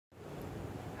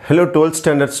Hello 12th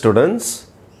standard students,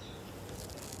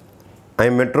 I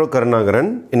am Metro Karnagaran.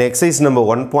 In exercise number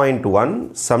 1.1,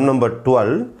 sum number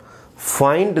 12,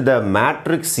 find the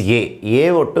matrix A. A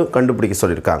ஒட்டு கண்டுபிடிக்க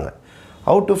சொல்லிருக்காங்க.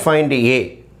 How to find A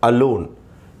alone?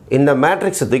 இந்த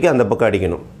matrix தூக்கி அந்த பக்கம்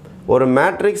அடிக்கணும். ஒரு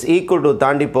matrix equal to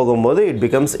தாண்டி போகும்போது it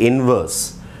becomes inverse.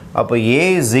 அப்போ A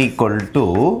is equal to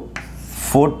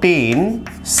 14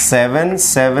 7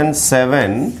 7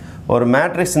 7. ஒரு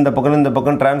மேட்ரிக்ஸ் இந்த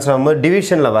பக்கம் ட்ரான்ஸ்ஃபார்ம்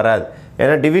டிவிஷனில் வராது,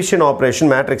 ஏன்னா டிவிஷன் ஆப்ரேஷன்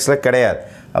மேட்ரிக்ஸில் கிடையாது.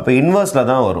 அப்போ இன்வர்ஸில்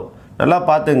தான் வரும். நல்லா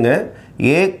பார்த்துங்க,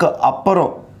 ஏக்கு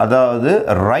அப்புறம் அதாவது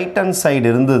ரைட் ஹேண்ட் சைடு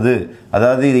இருந்தது,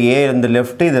 அதாவது இது ஏ இந்த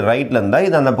லெஃப்ட்டு இது ரைட்டில் இருந்தால்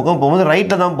இது அந்த பக்கம் போகும்போது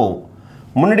ரைட்டில் தான் போகும்,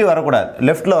 முன்னாடி வரக்கூடாது,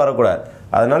 லெஃப்ட்டில் வரக்கூடாது.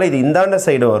 அதனால் இது இந்தாண்ட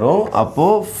சைடு வரும்.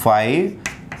 அப்போது 5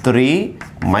 3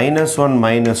 -1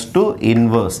 -2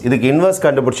 இன்வர்ஸ். இதுக்கு இன்வர்ஸ்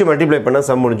கண்டுபிடிச்சி மல்டிப்ளை பண்ணால்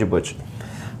சம் முடிஞ்சு போச்சு.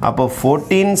 அப்போ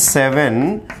 14 7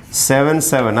 7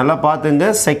 7. நல்லா பார்த்துங்க,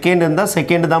 செகண்ட் இருந்தால்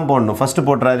செகண்ட் தான் போடணும், ஃபஸ்ட்டு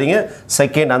போட்டுறாதீங்க,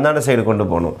 செகண்ட் அந்தாண்ட சைடு கொண்டு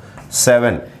போகணும்.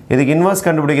 7. இதுக்கு இன்வர்ஸ்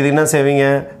கண்டுபிடிக்கிறது என்ன செய்வீங்க?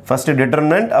 ஃபஸ்ட்டு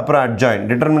டிட்டர்மினன்ட், அப்புறம் அட்ஜாயின்ட்.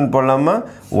 டிட்டர்மினன்ட் போடலாமா?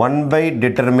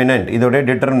 1/டிட்டர்மினன்ட், இதோடைய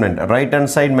determinant right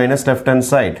hand side minus left hand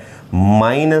side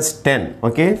 -10.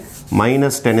 Okay,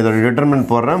 -10 இதோட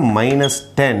டிட்டர்மினன்ட் போடுறேன்.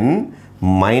 -10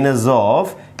 மைனஸ்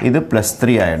ஆஃப் இது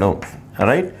 +3 ஆகிடும்.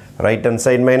 Right hand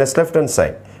side minus left hand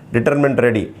side. Determinant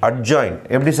ready. Adjoint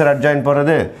எப்படி சார் அட்ஜாயின்ட்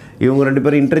போகிறது? இவங்க ரெண்டு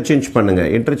பேரும் இன்டர்சேஞ்ச் பண்ணுங்கள்.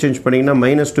 இன்டர்சேஞ்ச் பண்ணிங்கன்னா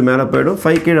 -2 மேலே போயிடும்,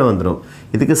 5 கீழே வந்துடும்.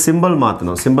 இதுக்கு சிம்பிள்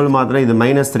மாற்றணும். சிம்பிள் மாற்றினா இது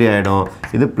 -3 ஆகிடும்,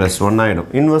 இது +1 ஆகிடும்.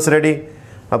 Inverse ready.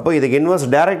 அப்போ இதுக்கு இன்வர்ஸ்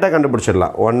டைரெக்டாக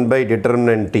கண்டுபிடிச்சிடலாம்.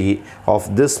 1/determinant T of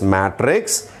this matrix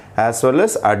as well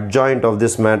as adjoint of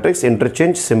this matrix.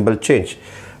 interchange, symbol change.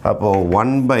 அப்போது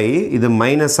 1/ இது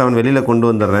 -7 வெளியில் கொண்டு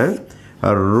வந்துடுறேன்.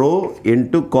 ரோ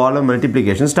இன்ட்டு காலம்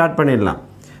மல்டிப்ளிகேஷன் ஸ்டார்ட் பண்ணிடலாம்.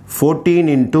 14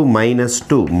 into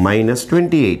 -2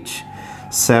 -28.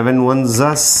 7 1s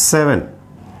are 7.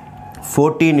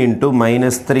 14 into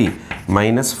 -3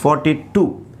 -42.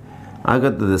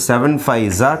 அடுத்தது 7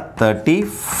 5s are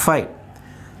 35.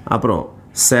 அப்புறம்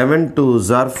 7 2s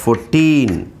are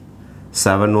 14.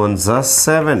 7 1s are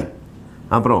 7.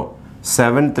 அப்புறம்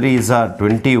 7 3s are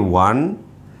 21.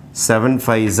 7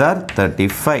 5s are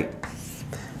 35.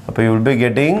 அப்போ you will be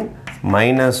getting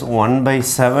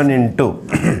 -1/7 into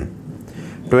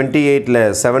 28ல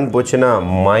 7 போச்சுன்னா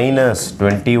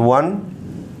 -21.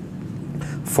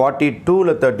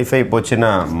 42ல 35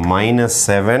 போச்சுன்னா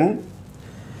 -7.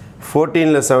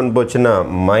 14ல 7 போச்சுன்னா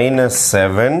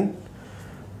 -7.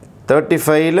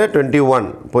 35ல 21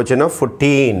 போச்சுன்னா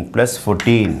 14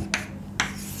 +14.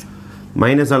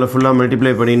 மைனஸால் ஃபுல்லாக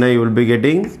மல்டிப்ளை பண்ணினா you will be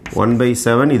getting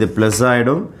 1/7. இது ப்ளஸ்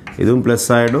ஆகிடும், இதுவும் ப்ளஸ்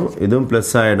ஆகிடும், இதுவும்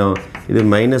ப்ளஸ் ஆகிடும், இது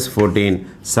 -14.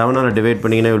 7ஆல் டிவைட்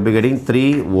பண்ணிங்கன்னா you will be getting 3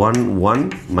 1 1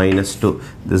 -2.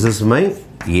 This is my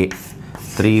A.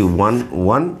 3 1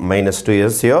 1 -2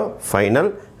 is your final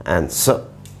answer.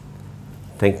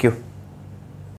 Thank you.